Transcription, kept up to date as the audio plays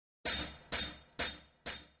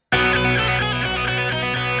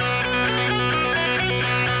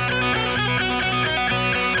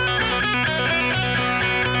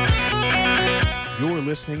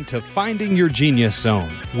listening to Finding Your Genius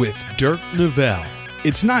Zone with Dirk Nevelle.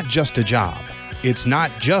 It's not just a job. It's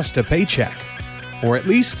not just a paycheck. Or at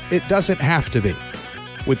least it doesn't have to be.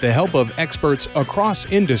 With the help of experts across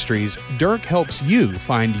industries, Dirk helps you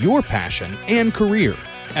find your passion and career,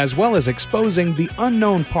 as well as exposing the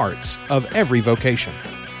unknown parts of every vocation.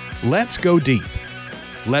 Let's go deep.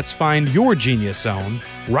 Let's find your genius zone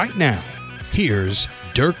right now. Here's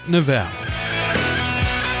Dirk Nevelle.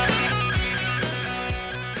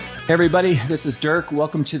 Hey everybody, this is Dirk.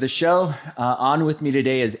 Welcome to the show. On with me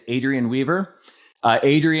today is Adrian Weaver.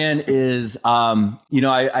 Adrian is,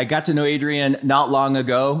 I got to know Adrian not long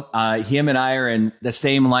ago. Him and I are in the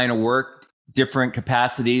same line of work, different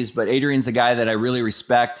capacities, but Adrian's a guy that I really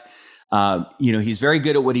respect. He's very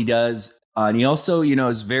good at what he does. And he also,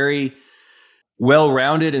 is very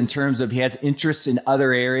well-rounded in terms of he has interests in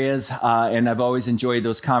other areas. And I've always enjoyed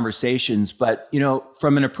those conversations. But,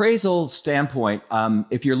 from an appraisal standpoint,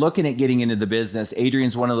 if you're looking at getting into the business,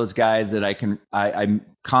 Adrian's one of those guys that I'm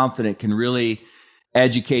confident can really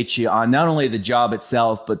educate you on not only the job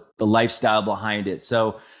itself, but the lifestyle behind it.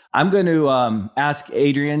 So I'm going to ask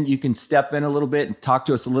Adrian, you can step in a little bit and talk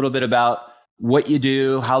to us a little bit about what you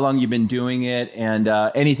do, how long you've been doing it, and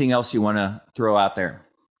anything else you want to throw out there.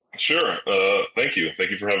 Sure. Thank you.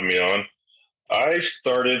 Thank you for having me on. I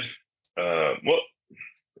started, I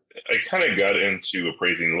kind of got into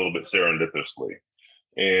appraising a little bit serendipitously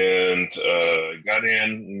and got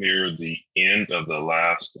in near the end of the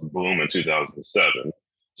last boom in 2007.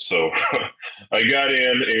 So I got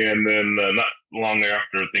in and then not long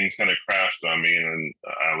after things kind of crashed on me and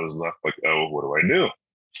I was left like, oh, what do I do?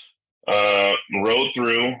 Rode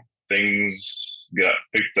through, things got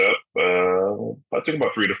picked up. It took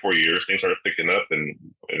about 3 to 4 years. Things started picking up, and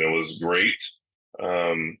it was great.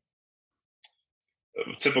 A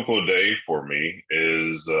typical day for me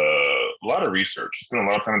is a lot of research. Spend a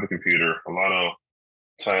lot of time on the computer, a lot of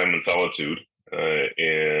time in solitude,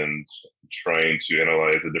 and trying to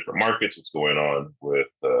analyze the different markets, what's going on with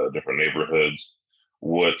different neighborhoods,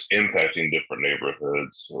 what's impacting different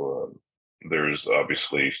neighborhoods. There's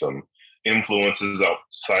obviously some influences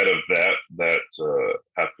outside of that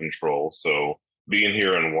have control. So being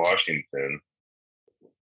here in Washington,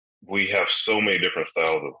 we have so many different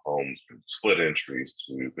styles of homes, from split entries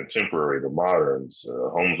to contemporary to moderns,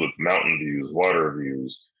 homes with mountain views, water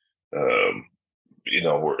views.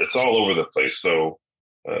 It's all over the place. So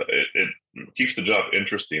it keeps the job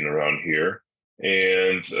interesting around here.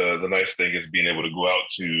 And the nice thing is being able to go out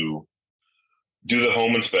to do the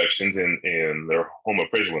home inspections and their home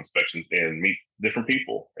appraisal inspections and meet different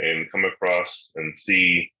people and come across and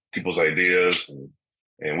see people's ideas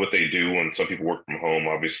and what they do. And some people work from home,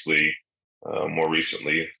 obviously. More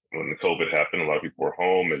recently, when the COVID happened, a lot of people were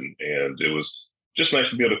home and it was just nice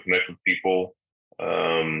to be able to connect with people.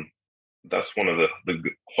 That's one of the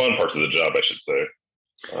fun parts of the job, I should say.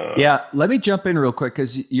 Yeah, let me jump in real quick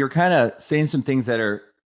because you're kind of saying some things that are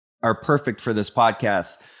perfect for this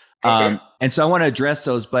podcast. Okay. And so I want to address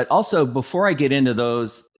those, but also before I get into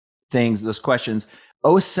those things, those questions,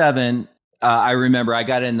 2007, I remember I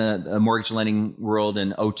got in the mortgage lending world in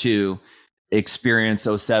 2002, experience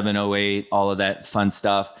 2007, 2008, all of that fun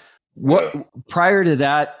stuff. Prior to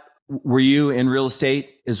that, were you in real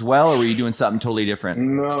estate as well, or were you doing something totally different?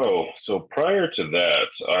 No. So prior to that,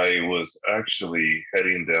 I was actually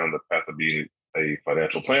heading down the path of being a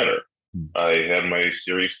financial planner. I had my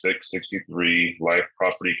Series 663 life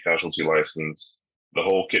property casualty license, the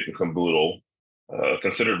whole kit and caboodle,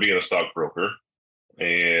 considered being a stockbroker.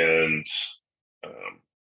 And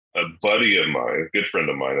a buddy of mine, a good friend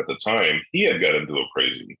of mine at the time, he had got into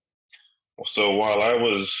appraising. So while I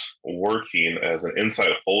was working as an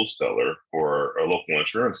inside wholesaler for a local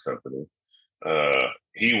insurance company,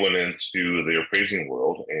 he went into the appraising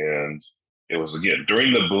world, and it was, again,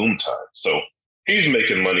 during the boom time. So he's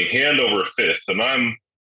making money hand over fist, and I'm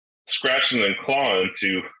scratching and clawing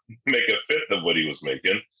to make a fifth of what he was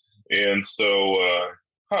making. And so,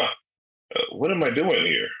 what am I doing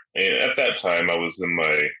here? And at that time, I was in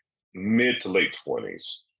my mid to late 20s.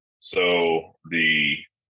 So the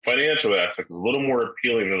financial aspect was a little more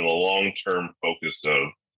appealing than the long-term focus of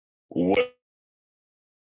what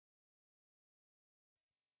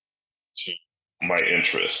my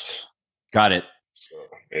interests. Got it. So,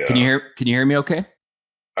 yeah. Can you hear me okay?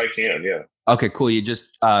 I can, yeah. Okay, cool. You just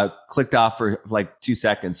clicked off for like 2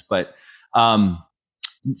 seconds, but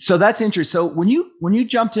so that's interesting. So when you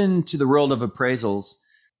jumped into the world of appraisals,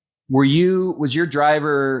 was your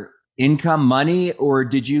driver income, money, or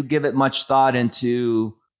did you give it much thought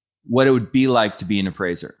into what it would be like to be an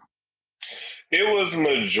appraiser? It was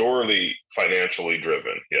majorly financially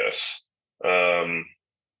driven, yes.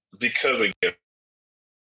 because again,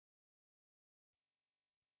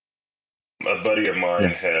 a buddy of mine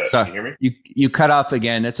Yeah. had. So Can you hear me? you cut off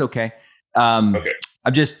again. It's okay. Okay.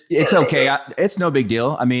 It's Sorry about okay. that. It's no big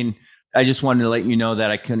deal. I mean, I just wanted to let you know that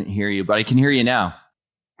I couldn't hear you, but I can hear you now.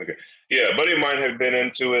 Okay. Yeah, a buddy of mine had been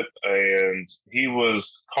into it, and he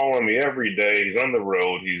was calling me every day. He's on the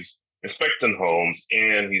road. He's inspecting homes,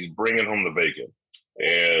 and he's bringing home the bacon.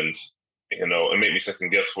 And it made me second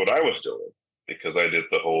guess what I was doing because I did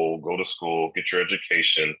the whole go to school, get your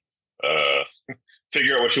education, uh,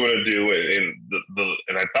 figure out what you want to do,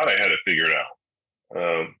 and I thought I had it figured out.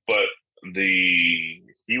 But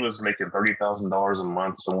he was making $30,000 a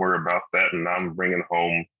month, somewhere about that, and I'm bringing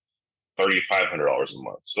home $3,500 a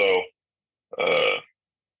month. So uh,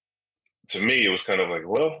 to me, it was kind of like,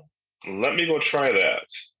 well, let me go try that.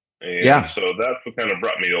 And Yeah. so that's what kind of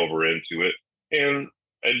brought me over into it. And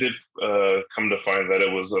I did come to find that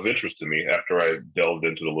it was of interest to me after I delved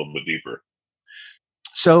into it a little bit deeper.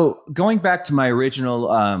 So going back to my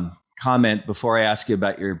original comment before I ask you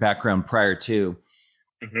about your background prior to,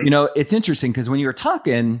 it's interesting because when you were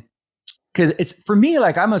talking, because it's for me,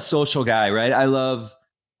 like I'm a social guy, right? I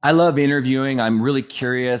love interviewing. I'm really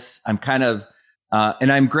curious. I'm kind of,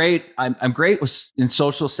 and I'm great. I'm great in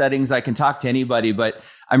social settings. I can talk to anybody, but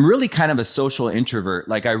I'm really kind of a social introvert.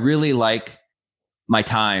 Like I really like my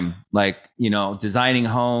time, like, designing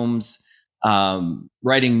homes,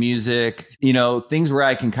 writing music, things where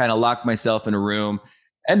I can kind of lock myself in a room.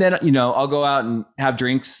 And then, I'll go out and have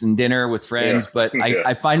drinks and dinner with friends, but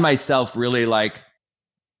I find myself really like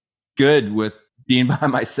good with being by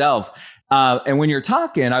myself. And when you're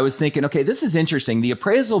talking, I was thinking, okay, this is interesting. The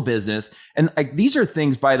appraisal business. And these are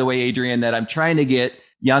things, by the way, Adrian, that I'm trying to get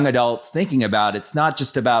young adults thinking about. It's not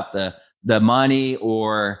just about the money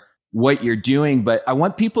or what you're doing, but I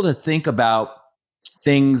want people to think about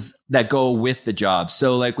things that go with the job.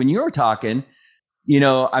 So like when you were talking,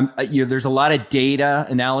 there's a lot of data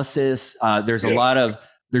analysis. There's a lot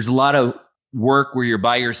of work where you're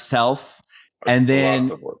by yourself, and then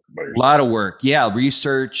a lot of work. Yeah,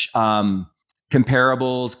 research,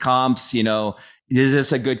 comparables, comps. Is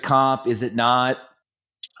this a good comp? Is it not?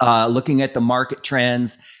 Looking at the market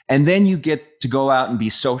trends, and then you get to go out and be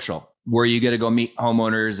social, where you get to go meet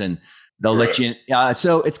homeowners, and they'll let you in.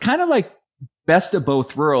 So it's kind of like best of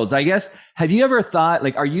both worlds, I guess. Have you ever thought,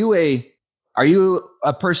 like, are you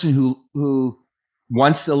a person who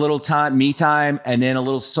wants a little time, me time, and then a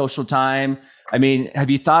little social time? I mean, have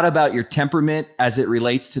you thought about your temperament as it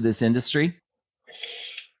relates to this industry?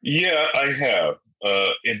 Yeah, I have.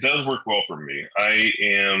 It does work well for me. I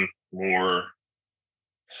am more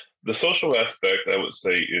the social aspect, I would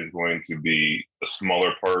say, is going to be a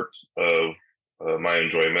smaller part of my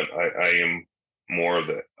enjoyment. I am more of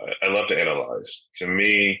the, I love to analyze. To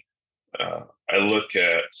me, I look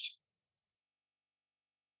at,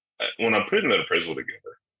 when I'm putting that appraisal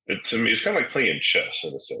together, to me, it's kind of like playing chess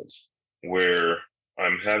in a sense, where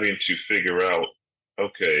I'm having to figure out,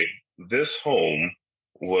 okay, this home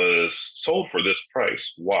was sold for this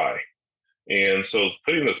price. Why? And so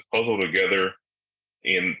putting this puzzle together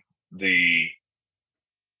in the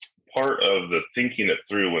part of the thinking it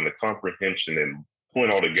through and the comprehension and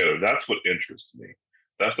pulling all together, that's what interests me.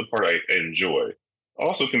 That's the part I enjoy.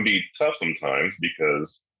 Also can be tough sometimes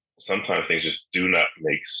because sometimes things just do not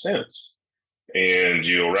make sense. And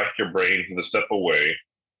you'll rack your brain to the step away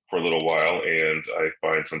for a little while. And I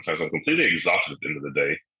find sometimes I'm completely exhausted at the end of the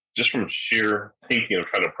day just from sheer thinking of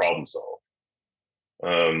trying to problem solve.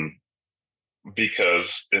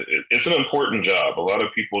 Because it's an important job. A lot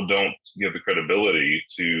of people don't give the credibility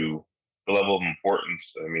to the level of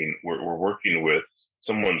importance. I mean, we're working with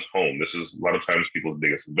someone's home. This is a lot of times people's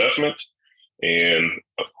biggest investment. And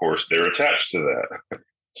of course, they're attached to that.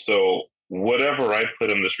 So whatever I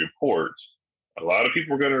put in this report, a lot of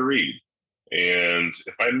people are going to read. And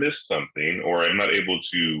if I miss something or I'm not able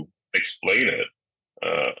to explain it,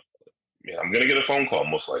 I'm going to get a phone call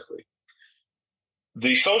most likely.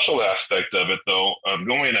 The social aspect of it, though, of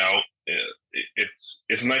going out,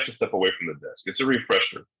 it's nice to step away from the desk. It's a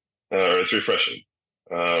refresher, or it's refreshing.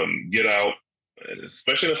 Get out,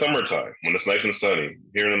 especially in the summertime when it's nice and sunny.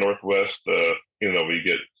 Here in the Northwest, we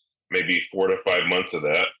get maybe 4 to 5 months of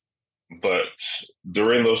that. But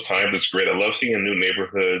during those times, it's great. I love seeing new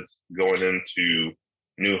neighborhoods, going into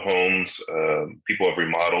new homes. People have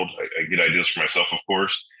remodeled. I get ideas for myself, of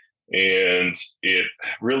course. And it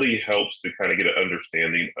really helps to kind of get an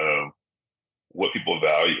understanding of what people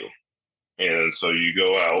value. And so you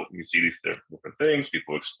go out and you see these different things.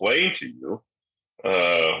 People explain to you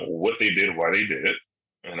what they did, why they did it.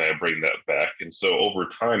 And I bring that back. And so over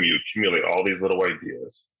time, you accumulate all these little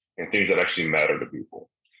ideas and things that actually matter to people.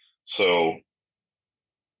 So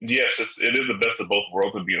yes, it is the best of both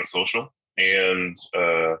worlds of being social and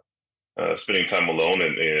spending time alone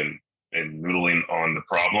and noodling on the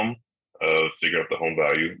problem of figuring out the home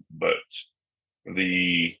value. But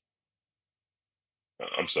the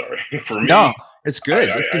I'm sorry. For No, me, it's good.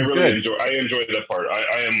 This I is really good. enjoy that part.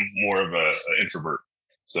 I am more of a introvert,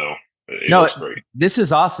 so it No, works great. this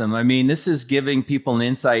is awesome. I mean, this is giving people an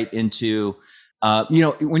insight into,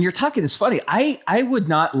 when you're talking, it's funny. I would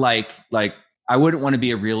not like, I wouldn't want to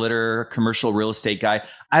be a realtor, commercial real estate guy.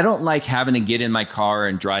 I don't like having to get in my car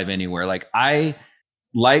and drive anywhere. What I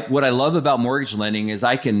love about mortgage lending is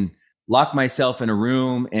I can lock myself in a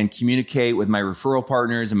room and communicate with my referral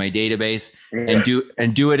partners and my database Yeah.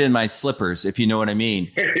 and do it in my slippers, if you know what I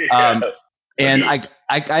mean. Um, Yes, and do.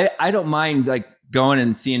 I don't mind like going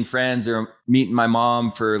and seeing friends or meeting my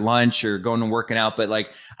mom for lunch or going and working out, but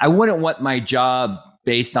like I wouldn't want my job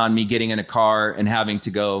based on me getting in a car and having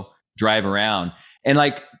to go drive around. And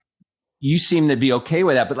like you seem to be okay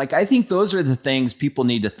with that, but like I think those are the things people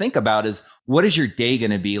need to think about is what is your day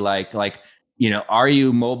going to be like? Like, are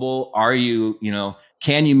you mobile? Are you,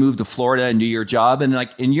 can you move to Florida and do your job? And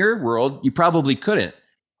like in your world, you probably couldn't,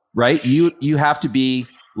 right? You have to be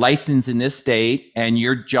licensed in this state and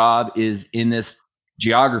your job is in this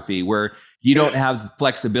geography where you don't have the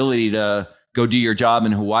flexibility to go do your job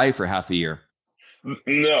in Hawaii for half a year.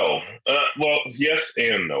 No. Well, yes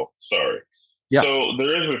and no. Sorry. Yeah. So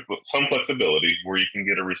there is some flexibility where you can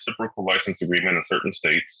get a reciprocal license agreement in certain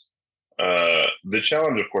states. The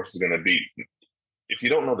challenge, of course, is going to be if you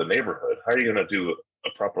don't know the neighborhood, how are you going to do a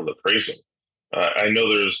proper appraisal? I know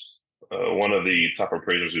there's one of the top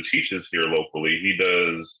appraisers who teaches here locally. He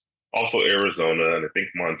does also Arizona and I think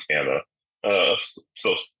Montana.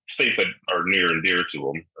 So states that are near and dear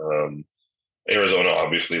to him. Arizona,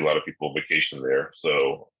 obviously, a lot of people vacation there.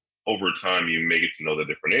 So over time, you may get to know the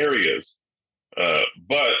different areas.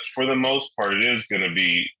 But for the most part, it is going to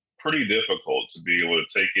be pretty difficult to be able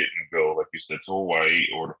to take it and go, like you said, to Hawaii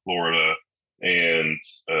or to Florida and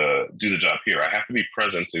do the job here. I have to be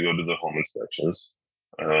present to go to the home inspections.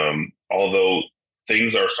 Although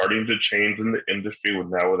things are starting to change in the industry with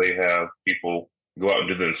now where they have people go out and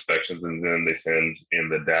do the inspections and then they send in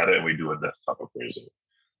the data and we do a desktop appraisal.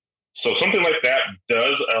 So something like that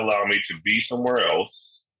does allow me to be somewhere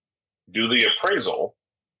else, do the appraisal,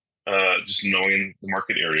 just knowing the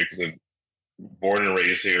market area because I'm born and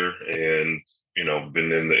raised here and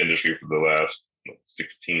been in the industry for the last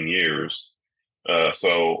 16 years.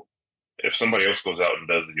 So if somebody else goes out and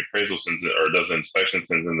does the appraisal, sends it, or does the inspection,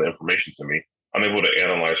 sends in the information to me, I'm able to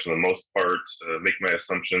analyze for the most part, make my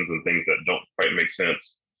assumptions and things that don't quite make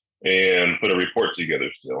sense, and put a report together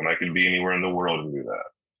still. And I can be anywhere in the world and do that.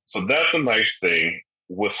 So that's a nice thing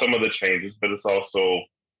with some of the changes, but it's also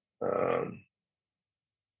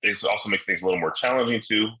makes things a little more challenging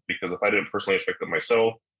too, because if I didn't personally inspect it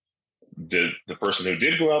myself, did the person who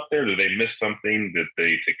did go out there, did they miss something? Did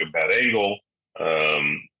they take a bad angle?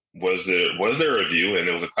 Was there a view and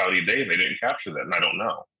it was a cloudy day and they didn't capture that? And I don't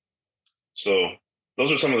know. So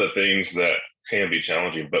those are some of the things that can be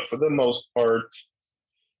challenging. But for the most part,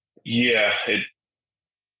 yeah,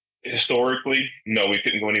 historically, no, we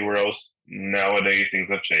couldn't go anywhere else. Nowadays, things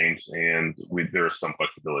have changed, and there's some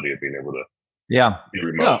flexibility of being able to be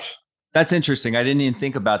remote. No, that's interesting. I didn't even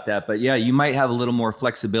think about that, but yeah, you might have a little more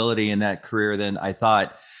flexibility in that career than I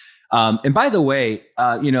thought. And by the way,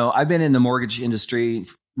 I've been in the mortgage industry,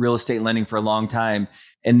 real estate lending for a long time.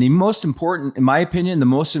 And the most important, in my opinion, the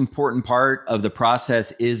most important part of the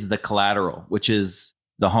process is the collateral, which is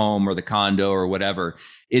the home or the condo or whatever.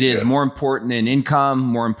 It is more important in income,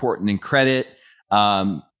 more important in credit.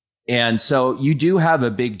 And so you do have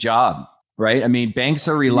a big job, right? I mean, banks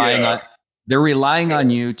are relying on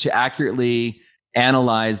you to accurately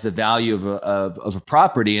analyze the value of a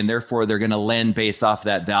property, and therefore they're going to lend based off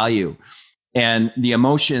that value. And the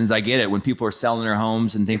emotions, I get it when people are selling their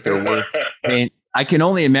homes and think they're worth. I can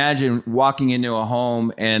only imagine walking into a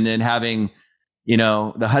home and then having,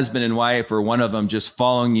 the husband and wife or one of them just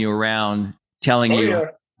following you around, telling you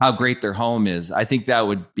how great their home is. I think that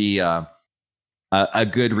would be a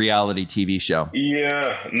good reality TV show.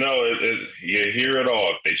 Yeah, no, you hear it all.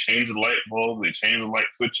 If they change the light bulb, they change the light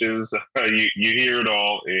switches, you hear it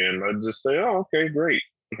all. And I just say, oh, okay, great.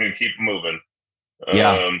 And keep moving.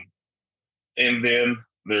 And then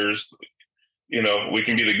there's, we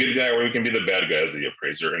can be the good guy or we can be the bad guy as the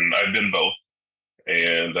appraiser. And I've been both.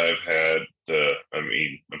 And I've had,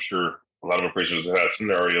 I'm sure a lot of appraisers have had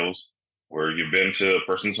scenarios where you've been to a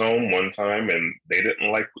person's home one time and they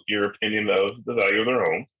didn't like your opinion of the value of their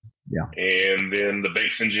home. Yeah. And then the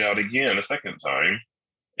bank sends you out again a second time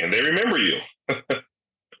and they remember you.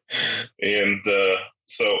 And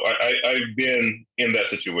so I've been in that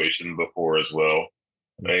situation before as well.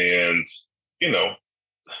 And, you know,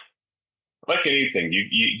 like anything,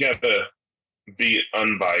 you got to be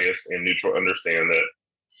unbiased and neutral, understand that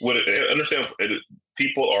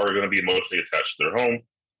people are going to be emotionally attached to their home.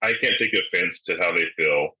 I can't take offense to how they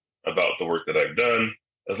feel about the work that I've done,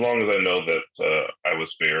 as long as I know that I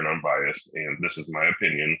was fair and unbiased, and this is my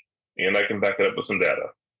opinion, and I can back it up with some data.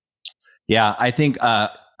 Yeah, I think I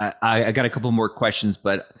got a couple more questions,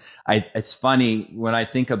 but it's funny when I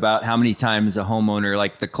think about how many times a homeowner,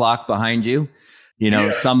 like the clock behind you,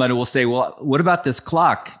 somebody will say, well, what about this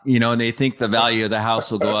clock? And they think the value of the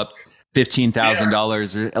house will go up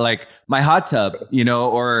 $15,000, or like my hot tub,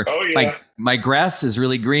 or my grass is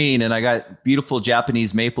really green and I got beautiful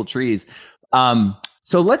Japanese maple trees.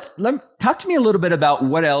 So let talk to me a little bit about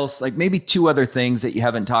what else, like maybe two other things that you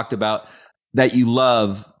haven't talked about that you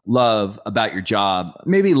love about your job.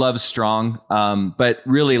 Maybe love strong, but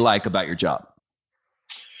really like about your job.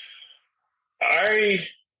 I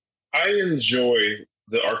enjoy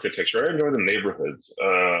the architecture. I enjoy the neighborhoods.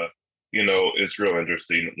 It's real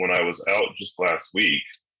interesting. When I was out just last week,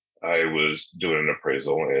 I was doing an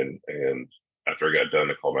appraisal, and after I got done,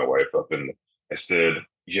 I called my wife up and I said,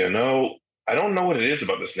 I don't know what it is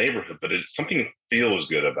about this neighborhood, but it's something feels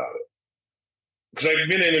good about it. Because I've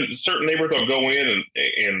been in a certain neighborhood, I'll go in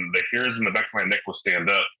and the hairs in the back of my neck will stand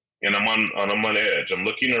up, and I'm on edge. I'm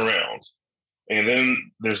looking around. And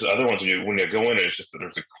then there's other ones when you go in, it's just that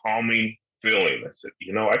there's a calming feeling. I said,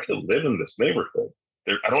 I could live in this neighborhood.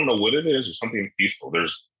 I don't know what it is. There's something peaceful.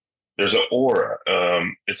 There's an aura.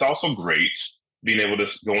 It's also great being able to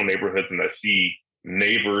go in neighborhoods and I see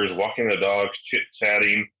neighbors walking the dogs, chit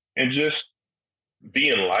chatting, and just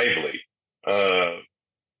being lively.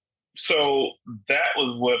 So that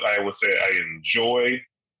was what I would say I enjoy.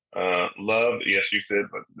 Love, yes, you said,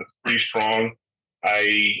 but it's pretty strong.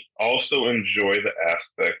 I also enjoy the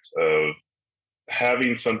aspect of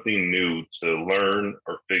having something new to learn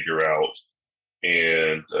or figure out,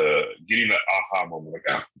 and getting that aha moment,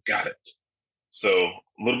 like, got it. So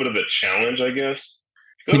a little bit of a challenge, I guess.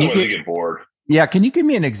 Otherwise, you get bored. Yeah, can you give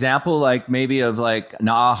me an example, like maybe of like an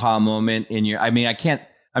aha moment in your? I mean,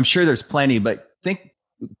 I'm sure there's plenty, but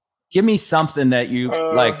give me something that you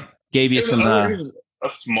gave you some. A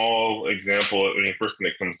small example. First thing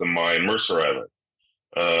that comes to mind, Mercer Island.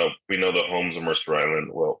 We know the homes of Mercer Island.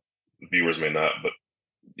 Well, viewers may not, but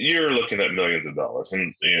you're looking at millions of dollars,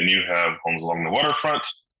 and you have homes along the waterfront.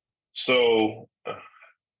 So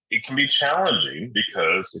it can be challenging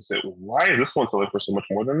because you say, why is this one selling for so much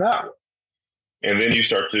more than that one? And then you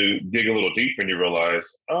start to dig a little deeper and you realize,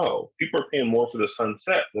 people are paying more for the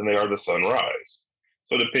sunset than they are the sunrise.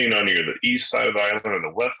 So depending on either the east side of the island or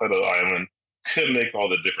the west side of the island could make all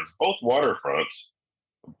the difference. Both waterfronts,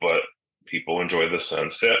 but people enjoy the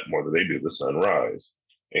sunset more than they do the sunrise.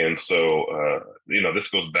 And so, this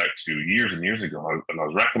goes back to years and years ago, and I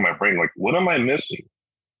was racking my brain, like, what am I missing?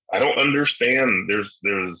 I don't understand. It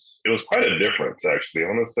was quite a difference, actually. I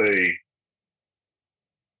want to say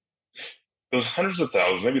it was hundreds of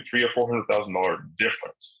thousands, maybe $300,000 or $400,000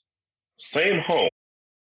 difference. Same home.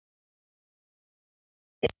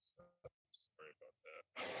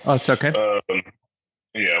 Oh, it's okay.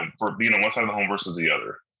 For being on one side of the home versus the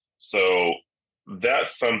other. So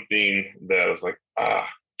that's something that I was like,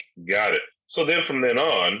 got it. So then from then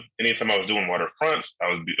on, anytime I was doing waterfronts, I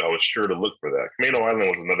was sure to look for that. Camino Island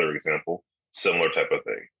was another example, similar type of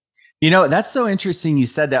thing. That's so interesting you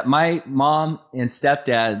said that. My mom and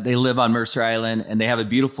stepdad, they live on Mercer Island, and they have a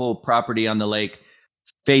beautiful property on the lake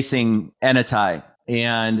facing Enitai.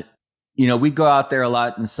 And, we go out there a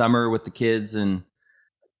lot in the summer with the kids, and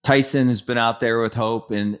Tyson has been out there with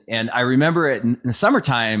Hope. And I remember it in the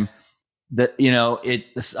summertime that, the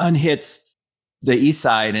sun hits the east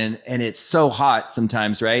side and it's so hot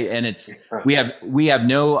sometimes. Right. And we have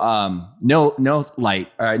no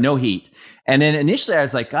light, no heat. And then initially I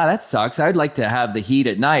was like, God, that sucks. I'd like to have the heat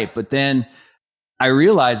at night. But then I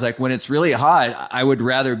realized, like, when it's really hot, I would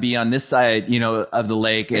rather be on this side, of the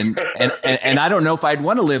lake. And I don't know if I'd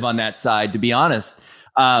want to live on that side, to be honest.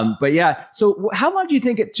 But yeah. So how long do you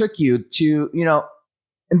think it took you to,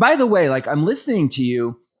 and by the way, like, I'm listening to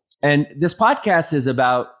you, and this podcast is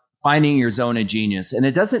about finding your zone of genius. And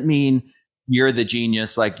it doesn't mean you're the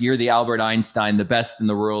genius, like you're the Albert Einstein, the best in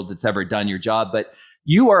the world that's ever done your job, but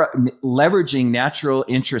you are leveraging natural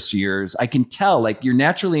interest of yours. I can tell, like, you're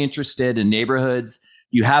naturally interested in neighborhoods.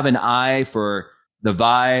 You have an eye for the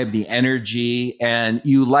vibe, the energy, and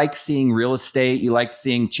you like seeing real estate. You like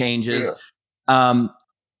seeing changes. Yeah.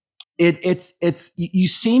 You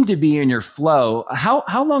seem to be in your flow.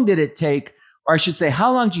 How long did it take or I should say,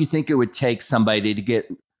 how long do you think it would take somebody to get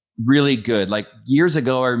really good? Like years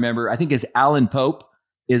ago, I remember, I think Alan Pope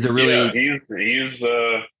is a really,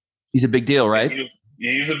 he's a big deal, right?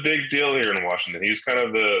 He's a big deal here in Washington. He's kind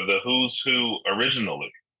of the who's who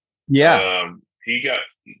originally. Yeah. He got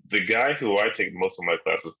the guy who I take most of my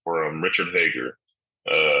classes from, Richard Hager,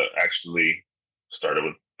 actually started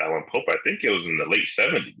with Alan Pope. I think it was in the late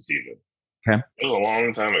 70s even. Okay. It was a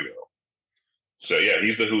long time ago. So yeah,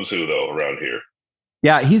 he's the who's who though around here.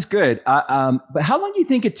 Yeah, he's good. But how long do you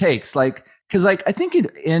think it takes? Because I think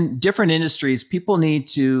in different industries, people need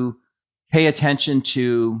to pay attention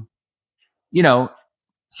to,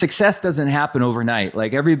 success doesn't happen overnight.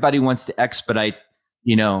 Like everybody wants to expedite,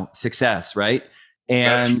 success, right?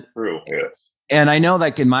 And that's true, yes. And I know,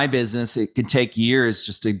 like in my business, it can take years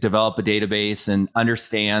just to develop a database and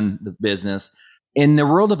understand the business. In the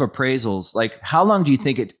world of appraisals, like how long do you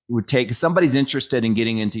think it would take if somebody's interested in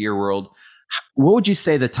getting into your world? What would you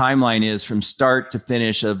say the timeline is from start to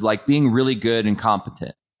finish of like being really good and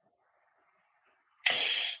competent?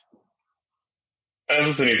 As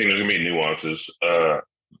with anything, there's gonna be nuances.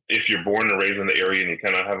 If you're born and raised in the area and you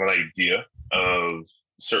kind of have an idea of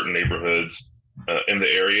certain neighborhoods in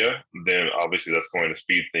the area, then obviously that's going to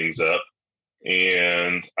speed things up.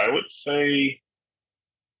 And I would say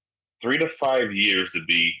 3 to 5 years to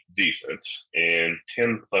be decent and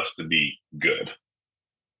 10 plus to be good.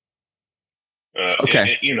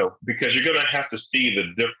 Okay. And, because you're going to have to see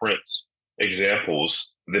the different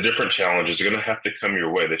examples, the different challenges are going to have to come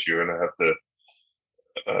your way that you're going to have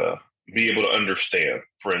to be able to understand.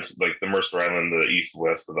 For instance, like the Mercer Island, the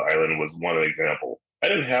east-west of the island was one example. I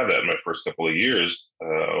didn't have that in my first couple of years, as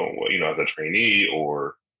a trainee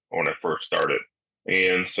or when I first started.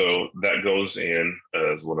 And so that goes in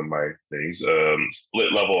as one of my things,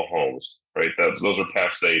 split level homes, right? Those are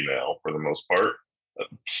passe now for the most part.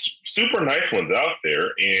 Super nice ones out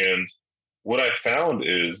there. And what I found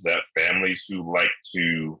is that families who like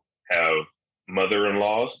to have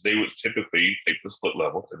mother-in-laws, they would typically take the split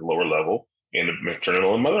level, take the lower level, and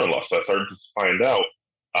maternal and mother-in-law. So I started to find out,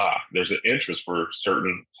 there's an interest for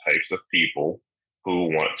certain types of people who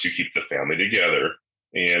want to keep the family together.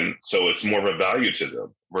 And so it's more of a value to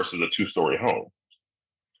them versus a 2-story home.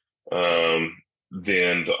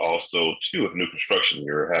 Then also, too, with new construction,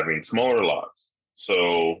 you're having smaller lots.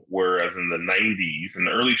 So whereas in the 90s and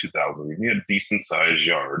the early 2000s, you had decent sized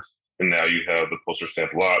yards, and now you have the poster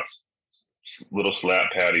stamp lots, little slab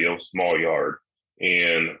patio, small yard,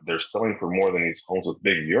 and they're selling for more than these homes with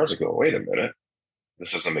big yards. Ago, wait a minute,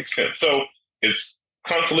 this doesn't make sense. So it's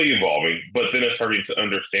constantly evolving, but then it's starting to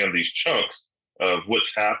understand these chunks of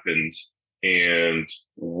what's happened and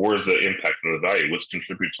where's the impact on the value, what's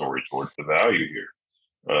contributory towards the value here.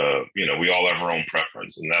 We all have our own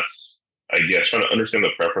preference, and that's, I guess, trying to understand the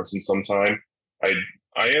preference. And sometime I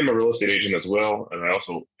am a real estate agent as well, and I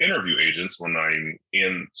also interview agents when I'm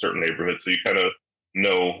in certain neighborhoods, so you kind of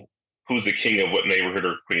know who's the king of what neighborhood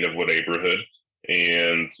or queen of what neighborhood,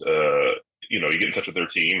 and you get in touch with their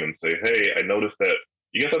team and say, hey, I noticed that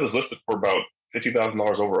you guys have this listed for about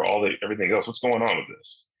 $50,000 over everything else. What's going on with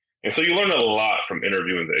this? And so you learn a lot from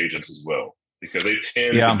interviewing the agents as well, because they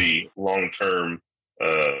tend to be long-term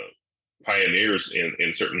pioneers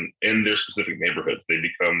in their specific neighborhoods. They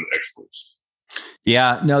become experts.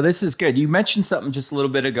 Yeah, no, this is good. You mentioned something just a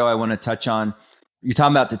little bit ago I want to touch on. You're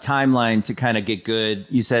talking about the timeline to kind of get good.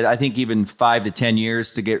 You said, I think even 5 to 10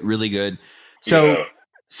 years to get really good. So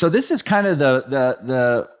this is kind of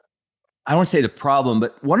the I don't want to say the problem,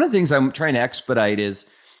 but one of the things I'm trying to expedite is,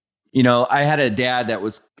 I had a dad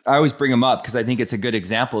I always bring him up because I think it's a good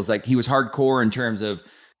example. It's like he was hardcore in terms of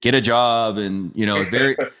get a job and,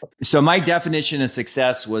 very, so my definition of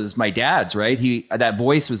success was my dad's, right? That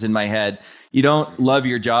voice was in my head. You don't love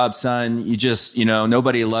your job, son. You just,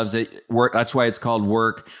 nobody loves it. Work. That's why it's called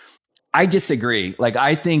work. I disagree. Like,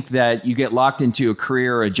 I think that you get locked into a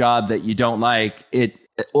career or a job that you don't like, it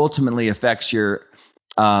ultimately affects your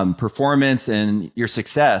performance and your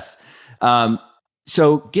success.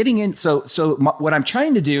 So what I'm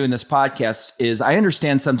trying to do in this podcast is, I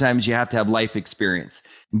understand sometimes you have to have life experience,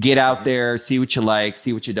 get out there, see what you like,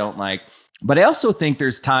 see what you don't like. But I also think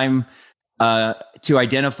there's time to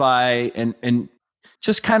identify and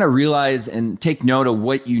just kind of realize and take note of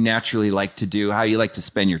what you naturally like to do, how you like to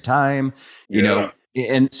spend your time, you know,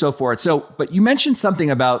 and so forth. So, but you mentioned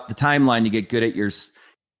something about the timeline to get good at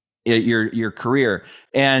your career.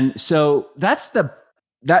 And so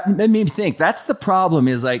that made me think that's the problem,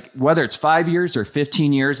 is like, whether it's 5 years or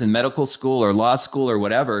 15 years in medical school or law school or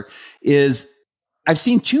whatever, is I've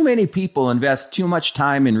seen too many people invest too much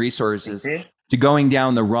time and resources to going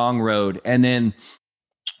down the wrong road. And then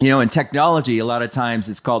in technology, a lot of times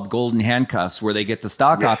it's called golden handcuffs, where they get the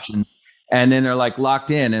stock options and then they're like locked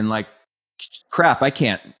in and like, crap, I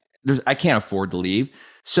can't afford to leave.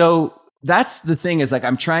 So that's the thing, is like,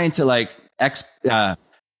 I'm trying to like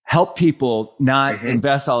help people not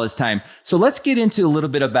invest all this time. So let's get into a little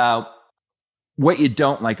bit about what you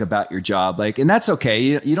don't like about your job. Like, and that's okay.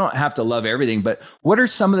 You don't have to love everything, but what are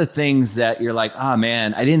some of the things that you're like, oh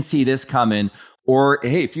man, I didn't see this coming? Or,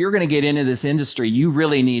 hey, if you're going to get into this industry, you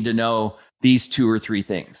really need to know these 2 or 3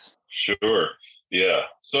 things. Sure. Yeah.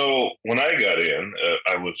 So when I got in,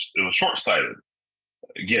 it was short-sighted.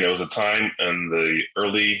 Again, it was a time in the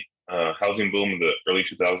early housing boom of the early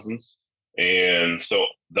 2000s. And so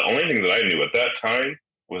the only thing that I knew at that time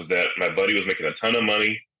was that my buddy was making a ton of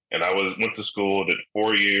money, and I went to school, did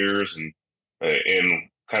 4 years, and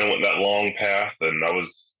kind of went that long path, and I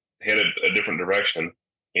was headed a different direction.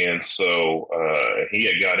 And so he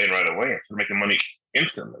had got in right away and started making money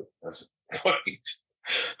instantly. I said, wait,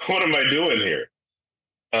 what am I doing here?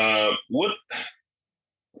 What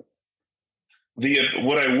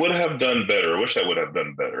I would have done better, wish I would have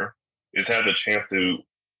done better, is have the chance to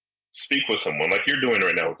speak with someone like you're doing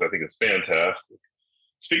right now, which I think is fantastic.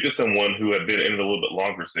 Speak to someone who had been in it a little bit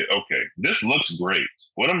longer, say, okay, this looks great.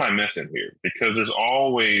 What am I missing here? Because there's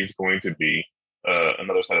always going to be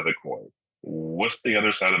another side of the coin. What's the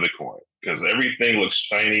other side of the coin? Because everything looks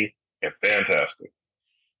shiny and fantastic.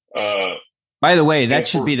 By the way, that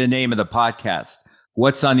should be the name of the podcast.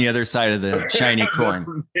 What's on the other side of the shiny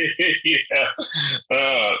coin?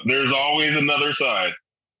 There's always another side.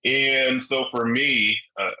 And so for me,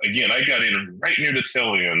 again, I got in right near the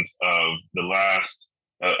tail end of the last,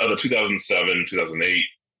 of the 2007, 2008.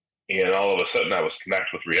 And all of a sudden I was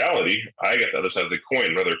connected with reality. I got the other side of the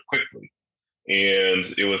coin rather quickly. And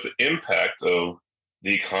it was the impact of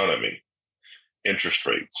the economy, interest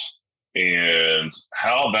rates, and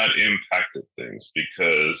how that impacted things.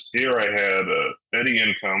 Because here I had a steady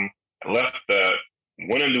income. I left that,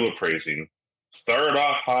 went into appraising, started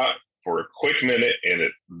off hot for a quick minute, and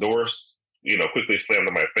it doors, quickly slammed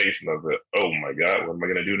on my face, and I was like, oh my God, what am I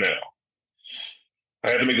going to do now?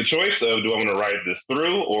 I had to make the choice of, do I want to ride this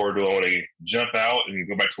through, or do I want to jump out and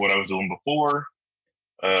go back to what I was doing before?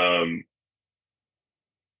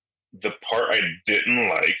 The part I didn't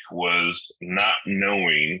like was not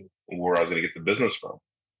knowing where I was going to get the business from.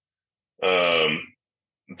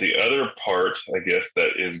 The other part, I guess,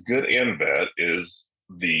 that is good and bad is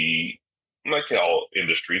like all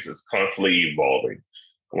industries, it's constantly evolving.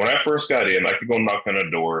 When I first got in, I could go knock on a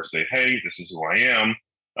door, say, hey, this is who I am.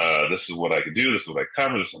 This is what I could do. This is what I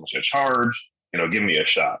cover. This is how much I charge. Give me a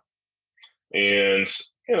shot. And,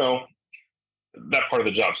 that part of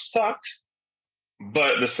the job sucked.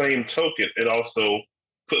 But the same token, it also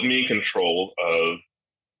put me in control of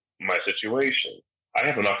my situation. I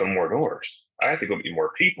have to knock on more doors. I have to go meet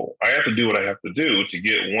more people. I have to do what I have to do to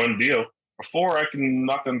get one deal. Before, I can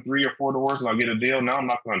knock on 3 or 4 doors and I'll get a deal. Now I'm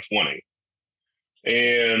knocking on 20.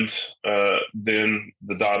 And then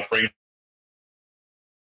the Dodd-Frank.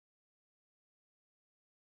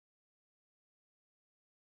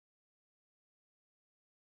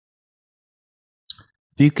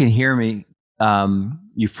 If you can hear me,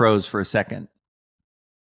 you froze for a second.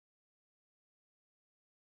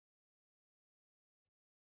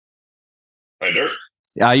 Hi, Dirk.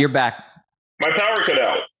 You're back. My power cut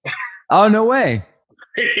out. Oh, no way.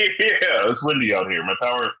 Yeah, it's windy out here. My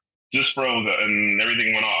power just froze and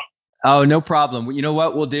everything went off. Oh, no problem. You know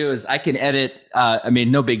what we'll do is I can edit.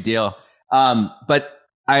 No big deal. But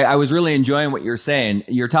I was really enjoying what you're saying.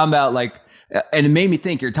 You're talking about and it made me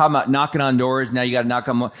think, you're talking about knocking on doors. Now you got to knock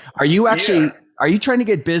on more. Are you trying to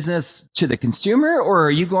get business to the consumer, or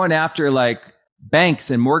are you going after like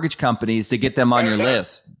banks and mortgage companies to get them on your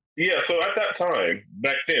list? Yeah. So at that time,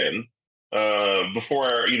 back then, before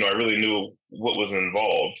I really knew what was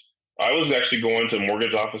involved, I was actually going to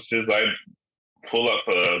mortgage offices. I'd go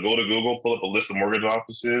to Google, pull up a list of mortgage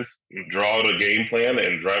offices, draw out a game plan,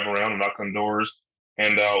 and drive around and knock on doors,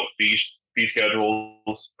 hand out fee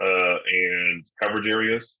schedules and coverage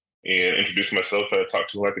areas, and introduce myself. I talk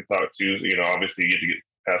to who I could talk to. Obviously you have to get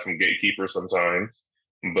past some gatekeepers sometimes,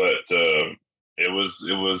 but it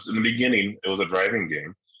was in the beginning, it was a driving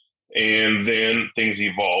game. And then things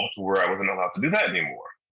evolved where I wasn't allowed to do that anymore.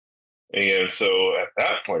 And so at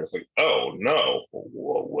that point, it's like, oh no,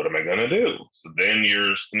 well, what am I going to do? So then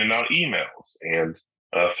you're sending out emails and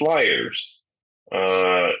flyers.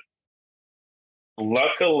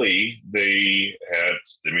 Luckily, they had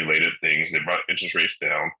stimulated things. They brought interest rates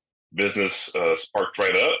down. Business sparked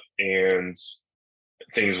right up, and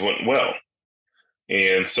things went well.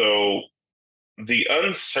 And so the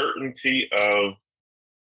uncertainty of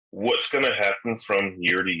what's going to happen from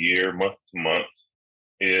year to year, month to month,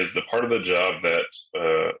 is the part of the job that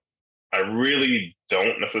I really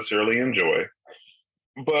don't necessarily enjoy.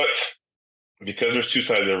 But because there's two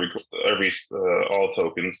sides every all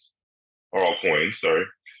tokens or all coins, sorry,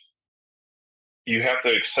 you have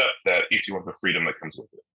to accept that if you want the freedom that comes with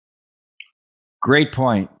it. Great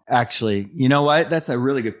point. Actually, you know what? That's a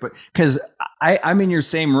really good point, because I'm in your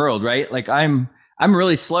same world, right? Like I'm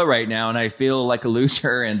really slow right now, and I feel like a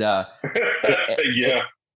loser. And yeah.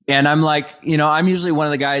 And I'm like, I'm usually one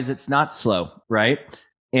of the guys that's not slow, right?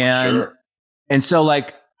 And Sure. and so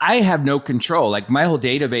like I have no control. Like my whole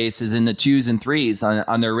database is in the 2s and 3s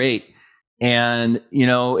on their rate, and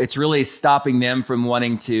it's really stopping them from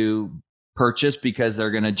wanting to purchase because they're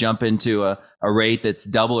going to jump into a rate that's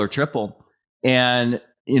double or triple. And,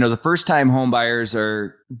 the first time home buyers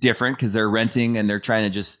are different because they're renting and they're trying to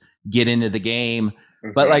just get into the game.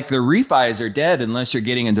 Mm-hmm. But like the refis are dead unless you're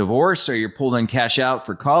getting a divorce or you're pulled in cash out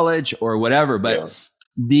for college or whatever. But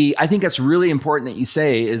I think that's really important that you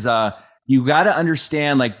say is you got to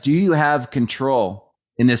understand, like, do you have control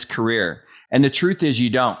in this career? And the truth is you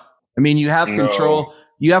don't. I mean, you have control.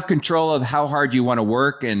 You have control of how hard you want to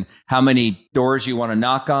work and how many doors you want to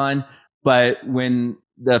knock on. But when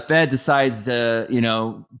the Fed decides to,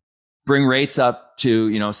 bring rates up to,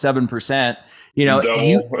 7%, double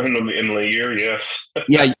in a year.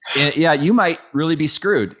 Yeah. yeah. You might really be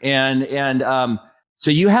screwed. And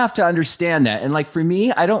so you have to understand that. And like, for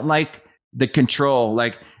me, I don't like the control.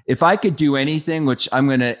 Like if I could do anything, which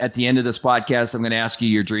at the end of this podcast, I'm going to ask you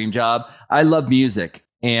your dream job. I love music.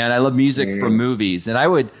 And I love music for movies. And I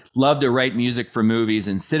would love to write music for movies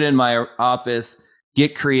and sit in my office,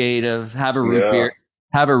 get creative, have a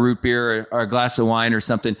root beer or a glass of wine or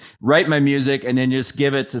something, write my music, and then just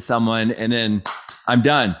give it to someone, and then I'm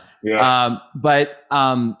done. Yeah. But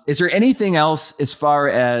is there anything else as far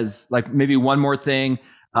as like maybe one more thing?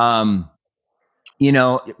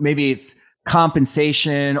 Maybe it's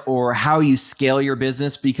compensation or how you scale your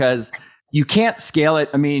business, because you can't scale it.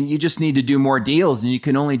 I mean, you just need to do more deals, and you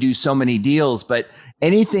can only do so many deals. But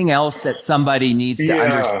anything else that somebody needs to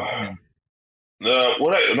understand?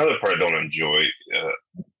 Another part I don't enjoy,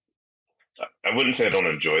 I wouldn't say I don't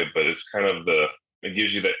enjoy it, but it's kind of it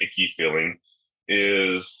gives you that icky feeling,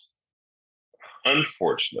 is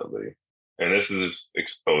unfortunately, and this is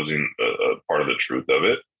exposing a part of the truth of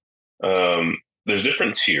it, there's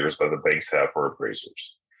different tiers that the banks have for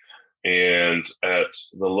appraisers. And at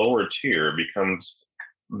the lower tier becomes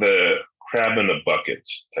the crab in the bucket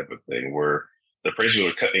type of thing, where the appraisers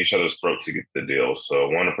are cutting each other's throats to get the deal. So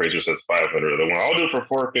one appraiser says 500, the one, I'll do it for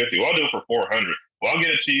 450, well, I'll do it for 400, well, I'll get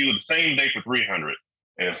it to you the same day for 300.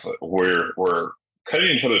 And it's like we're cutting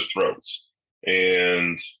each other's throats.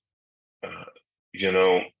 And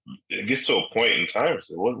it gets to a point in time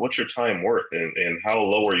where what's your time worth, and how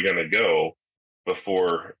low are you going to go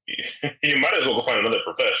before you might as well go find another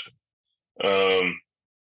profession.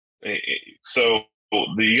 So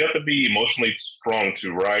you have to be emotionally strong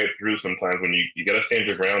to ride through sometimes, when you got to stand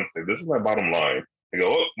your ground and say, this is my bottom line. You go,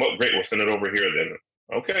 oh, well, great, we'll send it over here then.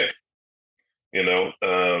 Okay.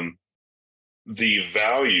 The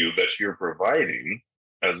value that you're providing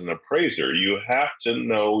as an appraiser, you have to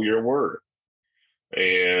know your worth.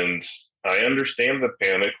 And I understand the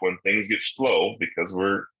panic when things get slow, because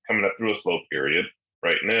we're coming up through a slow period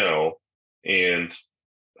right now. And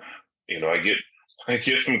I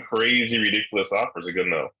get some crazy, ridiculous offers. I go,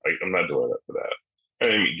 no, I'm not doing that for that.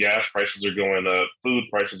 I mean, gas prices are going up, food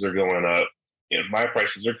prices are going up, and my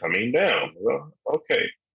prices are coming down. Well, okay,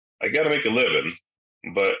 I got to make a living,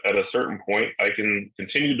 but at a certain point, I can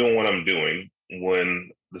continue doing what I'm doing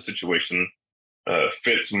when the situation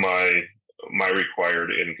fits my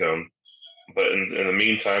required income. But in the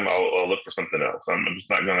meantime, I'll look for something else. I'm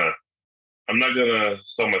not gonna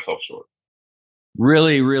sell myself short.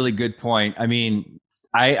 Really, really good point. I mean,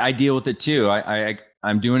 I deal with it too.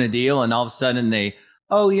 I'm doing a deal, and all of a sudden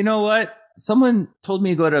you know what? Someone told me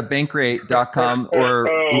to go to bankrate.com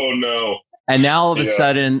or oh no. And now all of a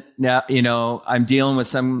sudden, now I'm dealing with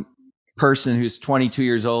some person who's 22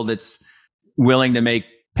 years old that's willing to make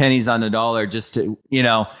pennies on the dollar just to,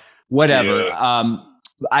 whatever. Yeah.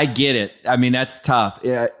 I get it. I mean, that's tough.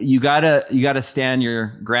 You gotta stand your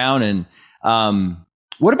ground. And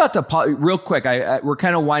what about real quick? We're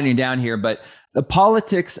kind of winding down here, but the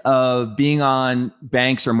politics of being on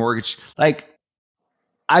banks or mortgage, like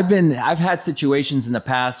I've had situations in the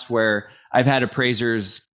past where I've had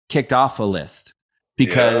appraisers kicked off a list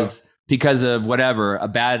because of whatever, a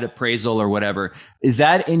bad appraisal or whatever. Is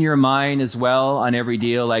that in your mind as well on every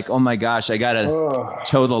deal? Like, oh my gosh, I gotta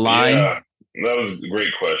toe the line. Yeah, that was a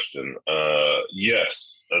great question.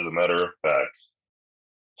 Yes, as a matter of fact.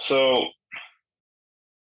 So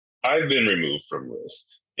I've been removed from list,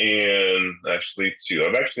 and actually too,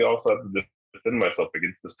 I've actually also had to defend myself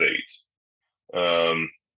against the state. Um,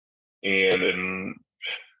 and in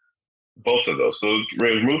both of those, so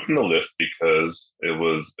removed from the list because it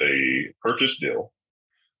was a purchase deal.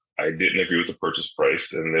 I didn't agree with the purchase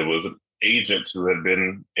price, and there was an agent who had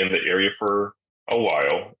been in the area for a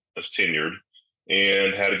while, was tenured,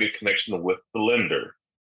 and had a good connection with the lender.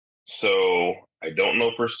 So I don't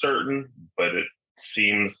know for certain, but it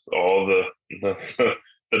seems all the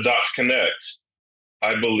dots connect.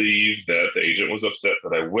 I believe that the agent was upset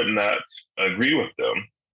that I would not agree with them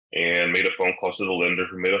and made a phone call to the lender,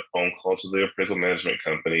 who made a phone call to the appraisal management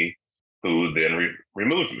company, who then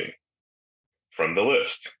removed me from the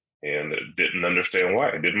list and didn't understand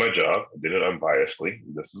why. I did my job, I did it unbiasedly.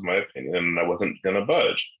 This is my opinion, and I wasn't going to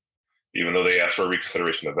budge. Even though they asked for a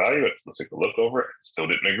reconsideration of value, I still took a look over it, still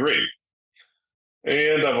didn't agree.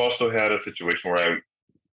 And I've also had a situation where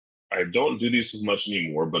I don't do these as much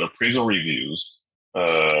anymore, but appraisal reviews,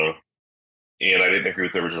 and I didn't agree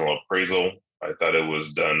with the original appraisal. I thought it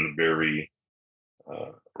was done very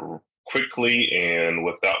quickly and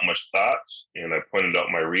without much thought, and I pointed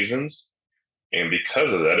out my reasons. And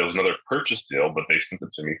because of that, it was another purchase deal, but they sent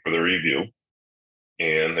it to me for the review.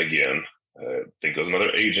 And again, I think it was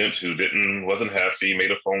another agent who wasn't happy,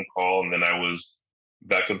 made a phone call, and then I was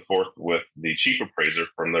back and forth with the chief appraiser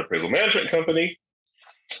from the appraisal management company.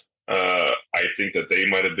 I think that they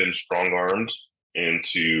might have been strong-armed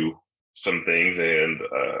into some things, and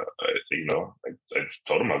I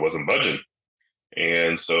told them I wasn't budging,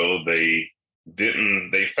 and so they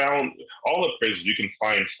didn't. They found all appraisals. You can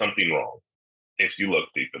find something wrong if you look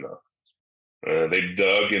deep enough. They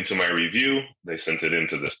dug into my review. They sent it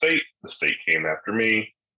into the state. The state came after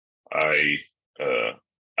me. I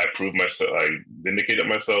proved myself. I vindicated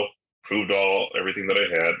myself. Proved everything that I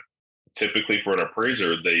had. Typically, for an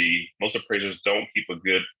appraiser, most appraisers don't keep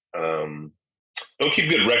good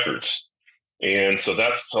records, and so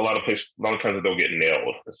that's a lot of times they'll get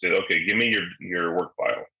nailed. They say, "Okay, give me your work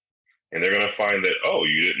file," and they're going to find that, "Oh,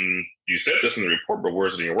 you said this in the report, but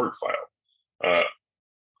where's it in your work file?"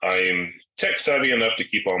 I am tech savvy enough to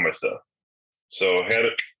keep all my stuff, so I had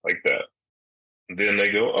it like that. Then they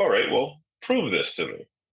go, "All right, well, prove this to me."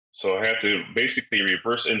 So I had to basically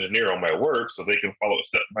reverse engineer all my work so they can follow it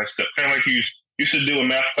step by step. Kind of like you used to do a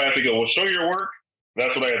math class to go, "Well, show your work."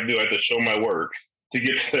 That's what I had to do. I had to show my work to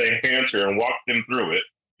get to the answer and walk them through it.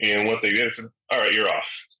 And once they did it, I said, "All right, you're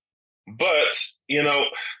off." But,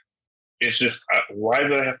 it's just, why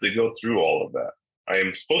did I have to go through all of that? I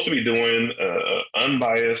am supposed to be doing an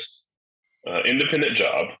unbiased, independent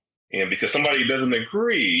job. And because somebody doesn't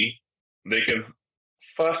agree, they can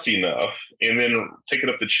fuss enough and then take it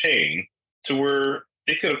up the chain to where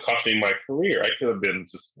it could have cost me my career. I could have been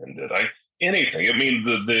suspended. Anything. I mean,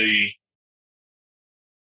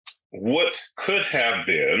 what could have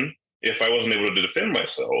been, if I wasn't able to defend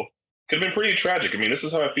myself, could have been pretty tragic. I mean, this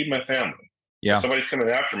is how I feed my family. Yeah. Somebody's coming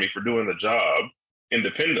after me for doing the job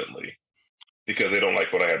independently because they don't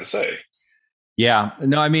like what I had to say. Yeah.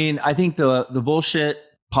 No, I mean, I think the bullshit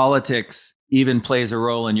politics even plays a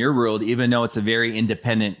role in your world, even though it's a very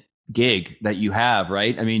independent gig that you have,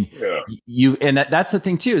 right? I mean, and that's the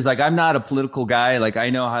thing too, is like, I'm not a political guy. Like, I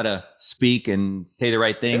know how to speak and say the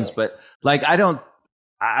right things, but like,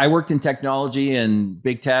 I worked in technology and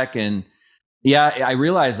big tech, and I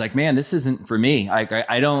realized like, man, this isn't for me.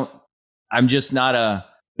 I'm just not a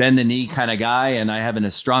bend the knee kind of guy, and I have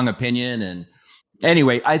a strong opinion. And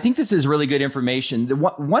anyway, I think this is really good information. The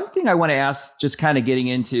one thing I want to ask, just kind of getting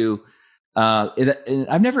into, and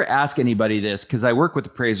I've never asked anybody this because I work with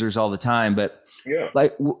appraisers all the time, but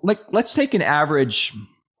like let's take an average,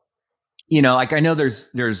 like I know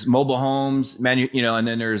there's mobile homes, and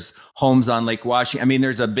then there's homes on Lake Washington. I mean,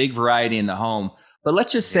 there's a big variety in the home, but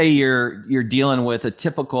let's just say you're dealing with a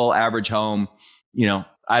typical average home,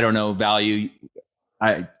 I don't know, value,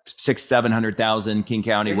 600,000-700,000, King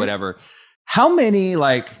County, whatever. How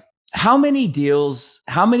many deals,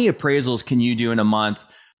 how many appraisals can you do in a month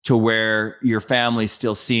to where your family's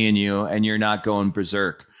still seeing you and you're not going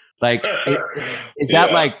berserk? Like, is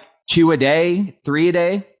that like 2 a day, 3 a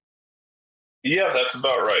day? Yeah, that's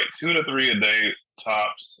about right. 2 to 3 a day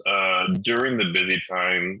tops. During the busy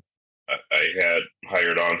time, I had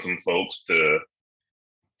hired on some folks to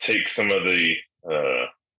take some of the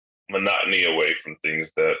monotony away from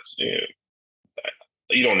things that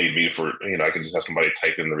you don't need me for. I can just have somebody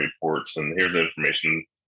type in the reports and here's the information,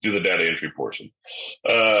 do the data entry portion.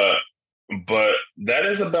 But that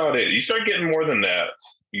is about it. You start getting more than that,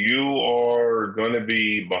 you are going to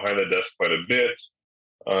be behind the desk quite a bit.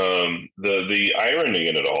 The irony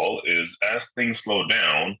in it all is as things slow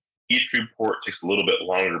down, each report takes a little bit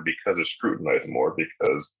longer because it's scrutinized more.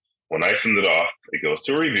 Because when I send it off, it goes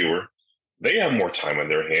to a reviewer. They have more time on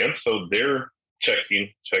their hands, so they're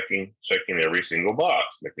checking every single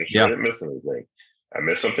box, making sure I Yeah. didn't miss anything. I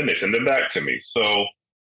missed something, they send it back to me. So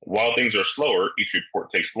while things are slower, each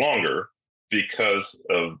report takes longer because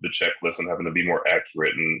of the checklist and having to be more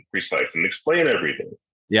accurate and precise and explain everything.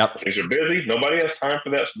 Yep. Things are busy. Nobody has time for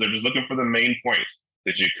that. So they're just looking for the main points.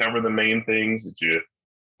 Did you cover the main things? Did you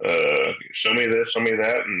show me this, show me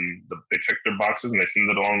that? And they check their boxes and they send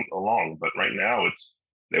it along. But right now,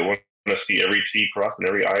 they want to see every T crossed and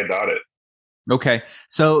every I dotted. Okay.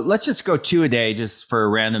 So let's just go 2 a day just for a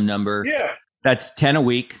random number. Yeah. That's 10 a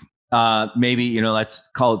week. Maybe, let's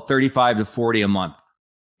call it 35 to 40 a month.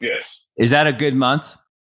 Yes. Is that a good month?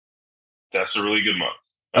 That's a really good month.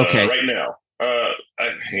 Okay. Right now.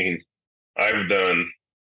 I've done,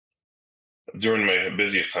 during my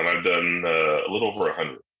busiest time, I've done a little over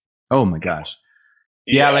 100. Oh my gosh.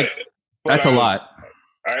 Yeah, that's a lot.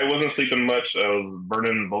 I wasn't sleeping much. I was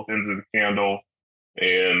burning both ends of the candle.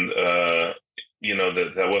 And,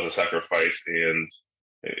 that was a sacrifice. And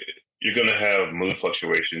you're going to have mood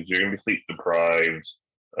fluctuations. You're going to be sleep deprived.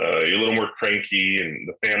 You're a little more cranky, and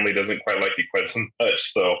the family doesn't quite like you quite so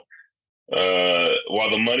much. So while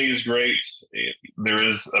the money is great, there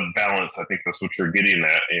is a balance. I think that's what you're getting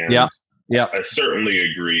at. And yeah. I certainly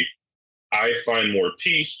agree. I find more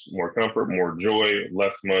peace, more comfort, more joy,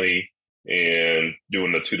 less money, and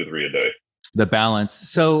doing the 2 to 3 a day. The balance.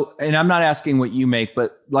 So, and I'm not asking what you make,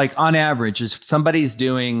 but like on average, if somebody's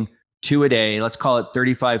doing 2 a day, let's call it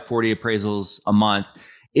 35, 40 appraisals a month,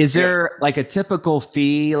 is there like a typical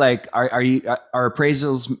fee? Like are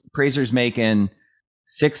appraisers making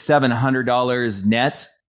 $600-$700 net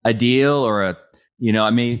a deal, or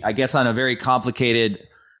I guess on a very complicated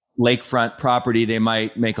lakefront property, they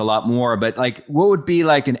might make a lot more, but like what would be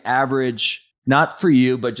like an average, not for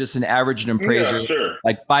you, but just an average appraiser? Yeah, sure.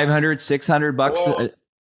 Like $500, $600? Well,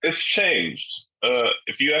 it's changed.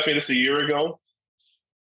 If you asked me this a year ago,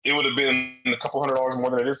 it would have been a couple $100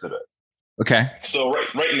 more than it is today. Okay. So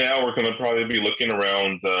right now we're going to probably be looking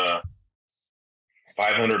around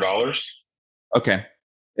 $500. Okay.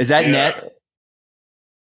 Is that net?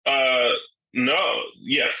 No.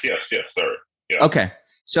 Yes. Sorry. Yeah. Okay.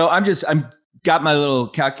 So I'm got my little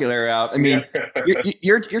calculator out. I mean,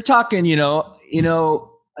 you're talking, in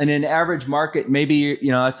an average market, maybe,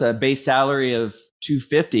 it's a base salary of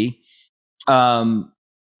 $250,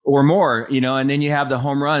 or more, and then you have the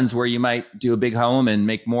home runs where you might do a big home and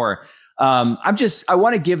make more. I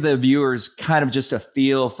want to give the viewers kind of just a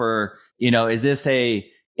feel for, is this a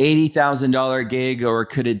 $80,000 gig, or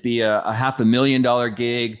could it be a $500,000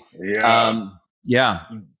 gig? Yeah. Yeah.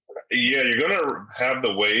 Yeah, you're going to have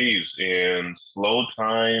the waves and slow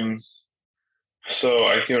times. So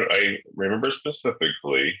I remember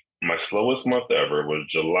specifically, my slowest month ever was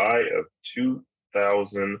July of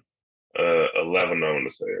 2011, I want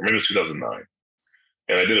to say, or maybe it was 2009.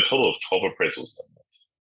 And I did a total of 12 appraisals that month.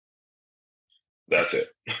 That's it.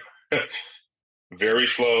 Very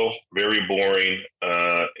slow, very boring.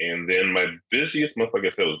 And then my busiest month, like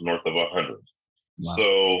I said, was north of 100. Wow.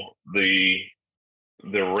 So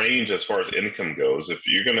the range as far as income goes, if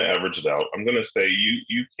you're going to average it out, I'm going to say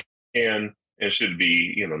you can and should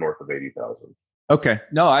be, north of 80,000. Okay.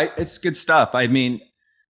 No, it's good stuff. I mean,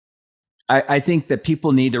 I think that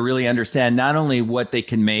people need to really understand not only what they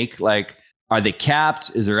can make, like, are they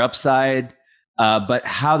capped? Is there upside? But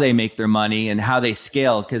how they make their money and how they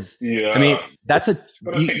scale. Cause I mean, that's it's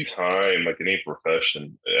going to take time, like any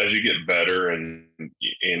profession. As you get better and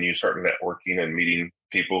you start networking and meeting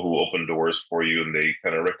people who open doors for you, and they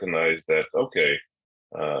kind of recognize that, okay,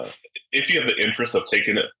 if you have the interest of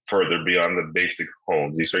taking it further beyond the basic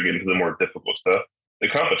homes, you start getting to the more difficult stuff, the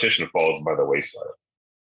competition falls by the wayside.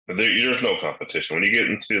 There's no competition. When you get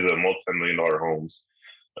into the multi-million-dollar homes,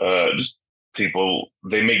 just people,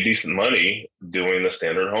 they make decent money doing the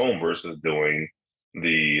standard home versus doing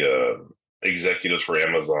the executives for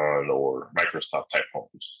Amazon or Microsoft type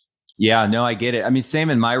homes. Yeah, no, I get it. I mean, same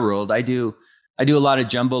in my world. I do a lot of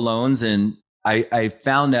jumbo loans, and I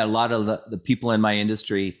found that a lot of the people in my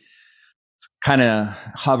industry kind of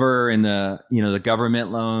hover in the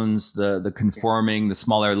government loans, the conforming, the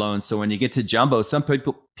smaller loans. So when you get to jumbo, some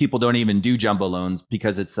people don't even do jumbo loans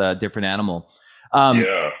because it's a different animal.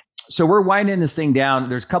 So we're winding this thing down.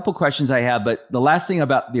 There's a couple questions I have, but the last thing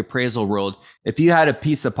about the appraisal world, if you had a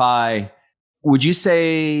piece of pie, would you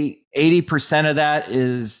say 80% of that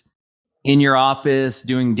is in your office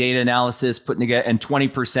doing data analysis, putting together, and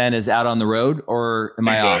 20% is out on the road, or am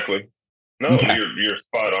I off? No, Okay. you're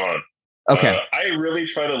spot on. Okay. I really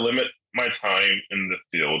try to limit my time in the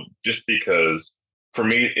field just because for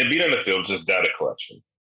me, it being in the field is just data collection.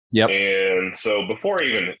 Yep. And so before I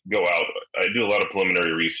even go out, I do a lot of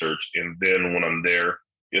preliminary research. And then when I'm there,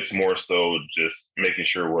 it's more so just making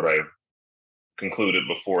sure what I've concluded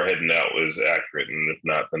before heading out is accurate. And if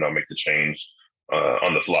not, then I'll make the change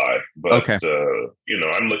on the fly. But, Okay.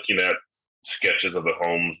 I'm looking at sketches of the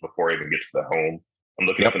homes before I even get to the home. I'm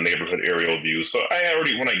looking at Yep. the neighborhood aerial views. So I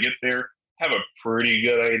already, when I get there, have a pretty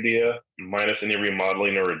good idea, minus any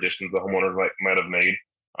remodeling or additions the homeowner might have made.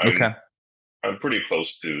 Okay. I'm pretty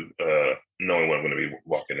close to knowing what I'm going to be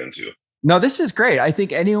walking into. No, this is great. I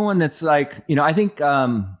think anyone that's like, I think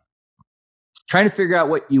trying to figure out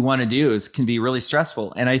what you want to do can be really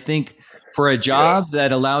stressful. And I think for a job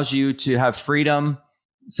that allows you to have freedom,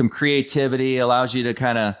 some creativity, allows you to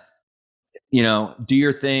kind of, do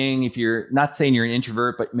your thing. If you're not saying you're an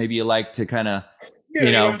introvert, but maybe you like to kind of,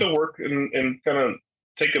 you have to work and kind of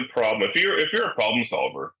take a problem. If you're a problem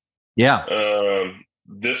solver,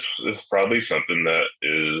 this is probably something that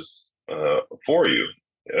is for you.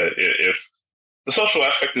 If the social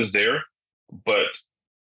aspect is there, but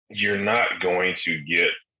you're not going to get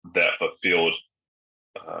that fulfilled.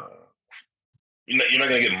 You're not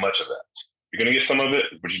going to get much of that. You're going to get some of it,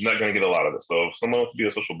 but you're not going to get a lot of it. So if someone wants to be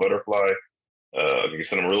a social butterfly, you can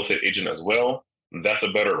send them a real estate agent as well. That's a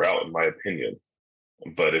better route, in my opinion.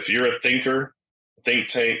 But if you're a thinker, think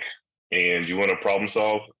tank, and you want to problem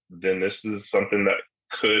solve, then this is something that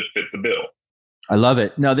could fit the bill. I love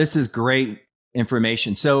it. No, this is great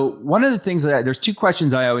information. So one of the things there's two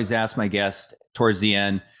questions I always ask my guests towards the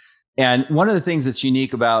end. And one of the things that's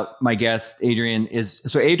unique about my guest, Adrian, is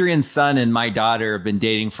so Adrian's son and my daughter have been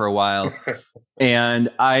dating for a while. And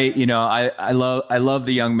I love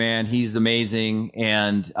the young man. He's amazing.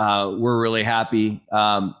 And we're really happy.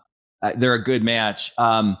 They're a good match.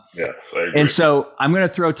 Yeah, I agree. And so I'm going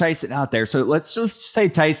to throw Tyson out there. So let's just say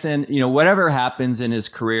Tyson, whatever happens in his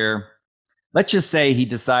career, let's just say he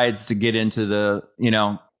decides to get into the,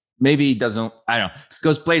 maybe he doesn't, I don't know,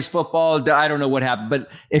 goes, plays football. I don't know what happened.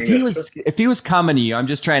 But if he was coming to you, I'm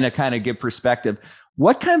just trying to kind of give perspective.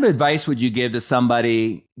 What kind of advice would you give to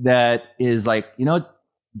somebody that is like,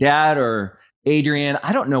 Dad or Adrian,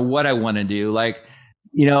 I don't know what I want to do. Like,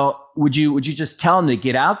 would you just tell them to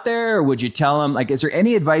get out there, or would you tell them, like, is there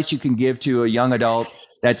any advice you can give to a young adult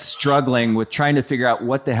that's struggling with trying to figure out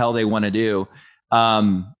what the hell they want to do?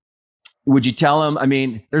 Would you tell them? I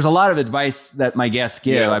mean, there's a lot of advice that my guests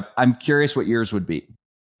give. Yeah. I'm curious what yours would be.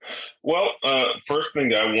 Well, first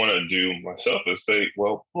thing I want to do myself is say,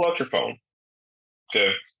 well, pull out your phone.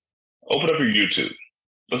 Okay. Open up your YouTube.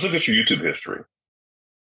 Let's look at your YouTube history.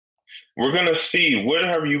 We're going to see what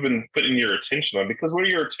have you been putting your attention on, because where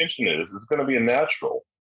your attention is going to be a natural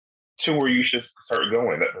to where you should start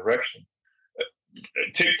going that direction.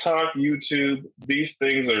 TikTok, YouTube, these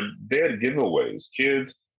things are dead giveaways.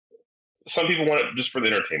 Kids, some people want it just for the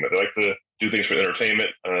entertainment. They like to do things for the entertainment.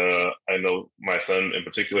 I know my son in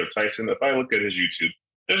particular, Tyson, if I look at his YouTube,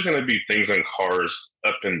 there's going to be things on cars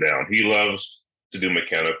up and down. He loves to do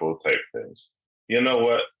mechanical type things. You know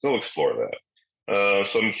what? Go explore that.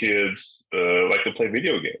 Some kids like to play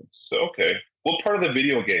video games. So, okay, what part of the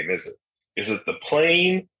video game is it? Is it the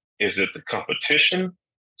playing? Is it the competition?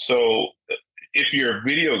 So if you're a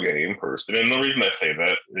video game person, and the reason I say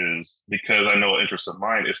that is because I know an interest of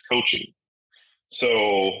mine is coaching.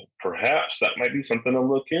 So perhaps that might be something to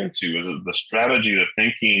look into, is the strategy, the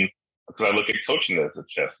thinking, because I look at coaching as a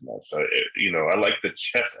chess match. I like the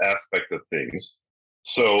chess aspect of things.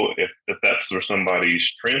 So if that's where somebody's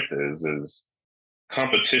strength is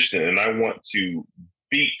competition, and I want to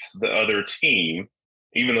beat the other team,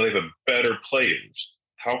 even though they have better players,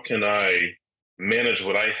 how can I manage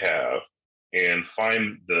what I have and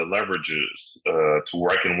find the leverages to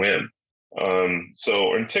where I can win?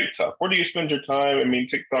 So in TikTok, where do you spend your time? I mean,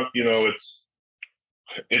 TikTok,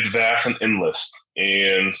 it's vast and endless.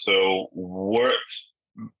 And so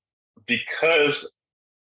because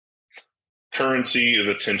currency is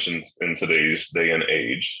attention in today's day and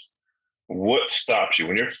age, what stops you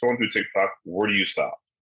when you're scrolling through TikTok? Where do you stop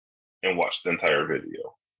and watch the entire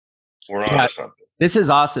video? We're on to something. This is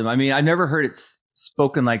awesome. I mean, I've never heard it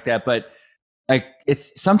spoken like that, but like,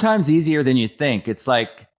 it's sometimes easier than you think. It's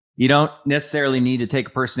like, you don't necessarily need to take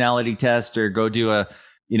a personality test or go do a,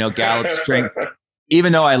 Gallup strength,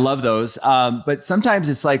 even though I love those. But sometimes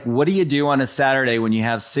it's like, what do you do on a Saturday when you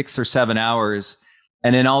have 6 or 7 hours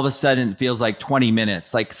and then all of a sudden it feels like 20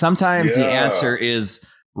 minutes? Like sometimes the answer is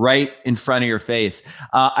right in front of your face.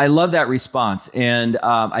 I love that response. And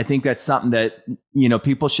I think that's something that,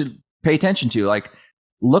 people should pay attention to. Like,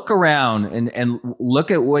 look around and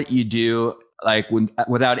look at what you do, like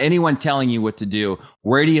without anyone telling you what to do.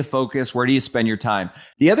 Where do you focus? Where do you spend your time?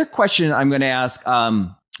 The other question I'm going to ask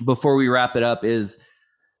before we wrap it up is,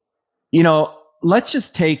 let's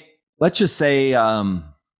just say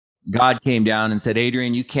God came down and said,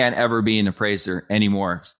 Adrian, you can't ever be an appraiser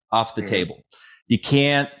anymore. It's off the table. You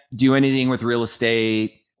can't do anything with real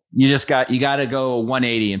estate. You got to go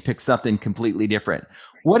 180 and pick something completely different.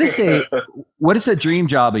 What is a dream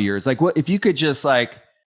job of yours? Like, what if you could just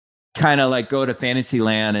kind of go to fantasy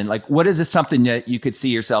land and what is this something that you could see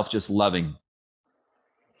yourself just loving?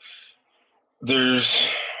 There's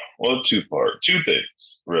two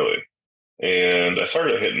things really. And I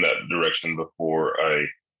started hitting that direction before I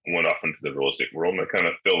went off into the real estate world. And I kind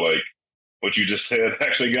of feel like what you just said,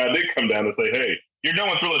 actually God did come down and say, hey, you're done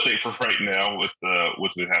with real estate for right now with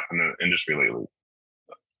what's been happening in the industry lately.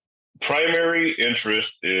 Primary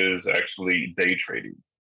interest is actually day trading.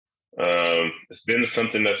 It's been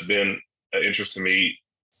something that's been an interest to me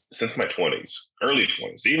since my 20s, early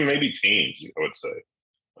 20s, even maybe teens, I would say.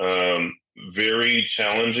 Very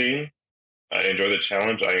challenging. I enjoy the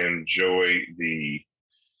challenge. I enjoy the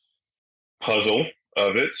puzzle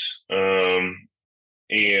of it.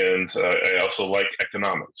 And I also like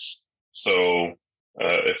economics. So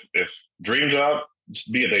if dream job, just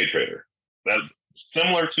be a day trader. That's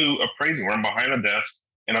similar to appraising, where I'm behind a desk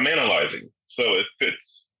and I'm analyzing. So it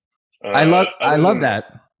fits. I love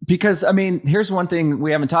that, because here's one thing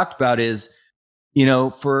we haven't talked about is,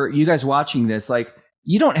 for you guys watching this,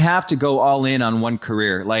 you don't have to go all in on one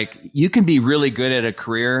career. You can be really good at a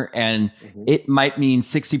career and it might mean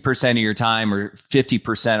 60% of your time or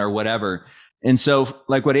 50% or whatever. And so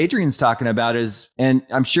what Adrian's talking about is, and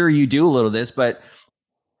I'm sure you do a little of this, but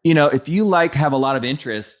if you have a lot of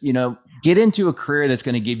interest, get into a career that's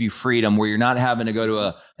going to give you freedom, where you're not having to go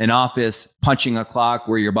to an office punching a clock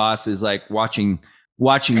where your boss is watching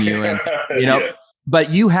you, and yes. But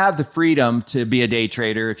you have the freedom to be a day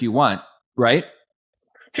trader if you want, right?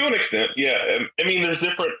 To an extent, yeah. There's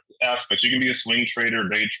different aspects. You can be a swing trader,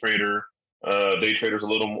 day trader. Day trader's you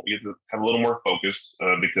have to have a little more focus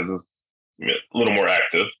because it's a little more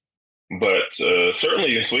active. But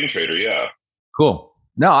certainly a swing trader, yeah. Cool.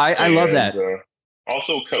 No, I love that.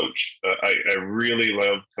 Also coach. I really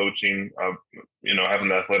love coaching. Having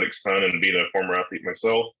an athletic son and being a former athlete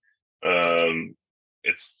myself,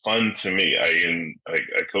 it's fun to me. I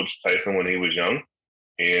coached Tyson when he was young,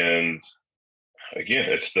 and again,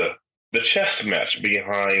 it's the chess match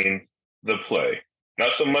behind the play.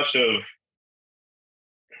 Not so much to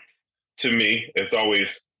me, it's always,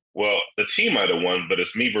 the team might have won, but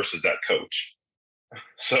it's me versus that coach.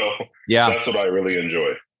 So yeah, that's what I really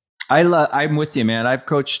enjoy. I'm with you, man. I've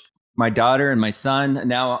coached my daughter and my son.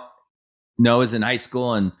 Now Noah's in high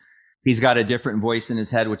school and he's got a different voice in his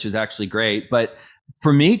head, which is actually great. But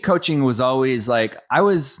for me, coaching was always I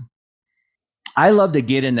love to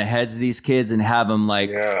get in the heads of these kids and have them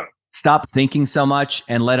stop thinking so much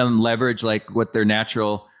and let them leverage what their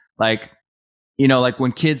natural, when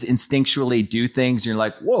kids instinctually do things, you're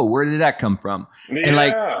like, whoa, where did that come from?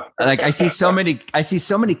 Yeah. And I see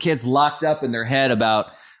so many kids locked up in their head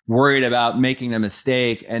worried about making a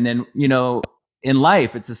mistake. And then, in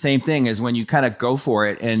life, it's the same thing as when you kind of go for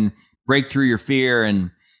it and break through your fear. And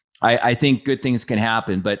I think good things can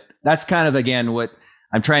happen. But that's kind of, again, what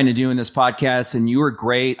I'm trying to do in this podcast. And you were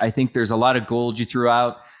great. I think there's a lot of gold you threw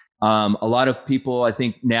out. A lot of people, I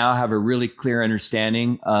think, now have a really clear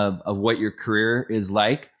understanding of what your career is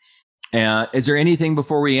like. Is there anything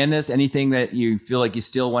before we end this, anything that you feel like you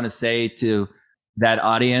still want to say to that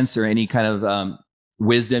audience, or any kind of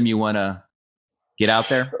wisdom you want to get out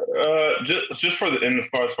there? Just as far as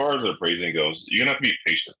the appraising goes, you're gonna have to be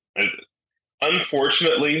patient.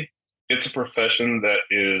 Unfortunately, it's a profession that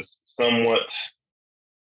is somewhat.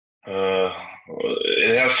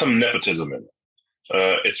 It has some nepotism in it.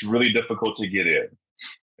 It's really difficult to get in.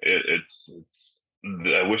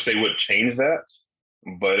 I wish they would change that,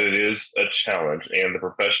 but it is a challenge, and the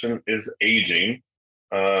profession is aging.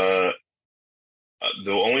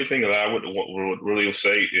 The only thing that I would really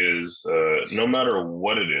say is, no matter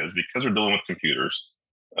what it is, because we're dealing with computers,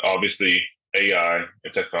 obviously AI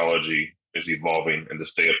and technology is evolving, and to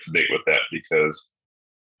stay up to date with that, because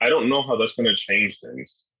I don't know how that's going to change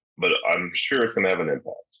things, but I'm sure it's going to have an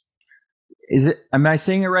impact. Am I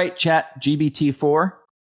saying it right? Chat GBT4?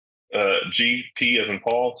 GP as in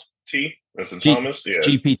Paul, T as in Thomas. Yeah.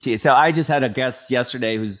 GPT. So I just had a guest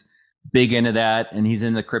yesterday who's big into that, and he's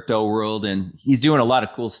in the crypto world, and he's doing a lot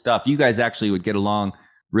of cool stuff. You guys actually would get along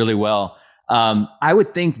really well. I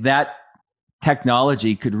would think that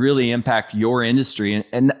technology could really impact your industry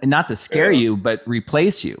and not to scare you, but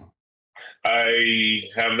replace you. I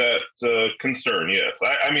have that concern. Yes,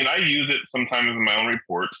 I mean I use it sometimes in my own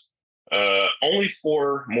reports, only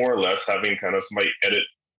for more or less having kind of somebody edit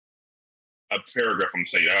a paragraph.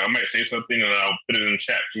 I might say something and I'll put it in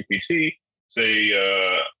Chat GPT.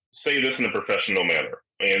 Say this in a professional manner,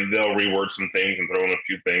 and they'll reword some things and throw in a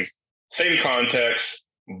few things. Same context,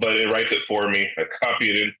 but it writes it for me. I copy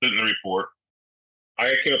it in, put it in the report.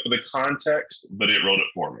 I came up with the context, but it wrote it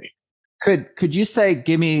for me. Could you say,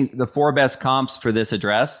 give me the 4 best comps for this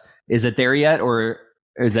address? Is it there yet, or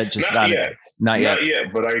is that just not yet? Not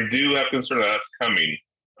yet, but I do have concern that that's coming.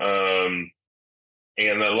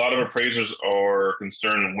 And a lot of appraisers are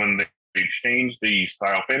concerned when they change the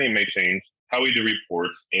style. Fannie may change how we do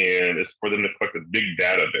reports, and it's for them to collect a big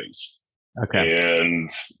database. Okay.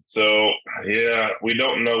 And so, yeah, we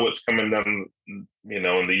don't know what's coming down, in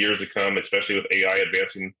the years to come, especially with AI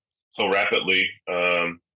advancing so rapidly.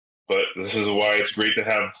 But this is why it's great to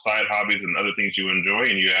have side hobbies and other things you enjoy.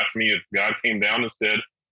 And you asked me if God came down and said,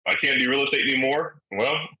 I can't do real estate anymore.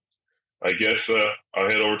 Well, I guess I'll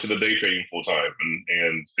head over to the day trading full time,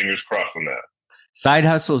 and fingers crossed on that. Side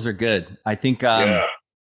hustles are good. I think. Yeah.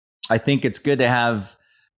 I think it's good to have.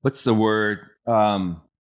 What's the word?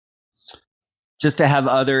 Just to have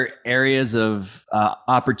other areas of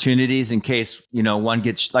opportunities in case one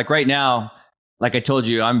gets, like right now. Like I told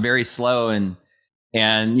you, I'm very slow, and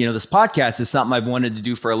this podcast is something I've wanted to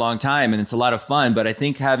do for a long time, and it's a lot of fun. But I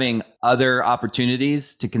think having other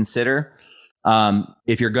opportunities to consider.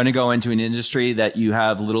 If you're going to go into an industry that you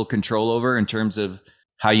have little control over in terms of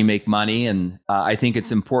how you make money. And I think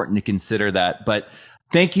it's important to consider that. But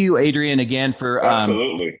thank you, Adrian, again for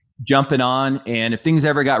jumping on. And if things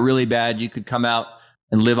ever got really bad, you could come out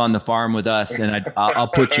and live on the farm with us, and I'll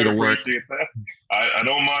put you to work. I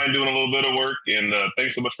don't mind doing a little bit of work. And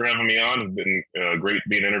thanks so much for having me on. It's been great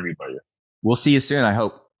being interviewed by you. We'll see you soon, I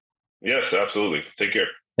hope. Yes, absolutely. Take care.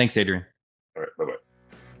 Thanks, Adrian. All right. Bye-bye.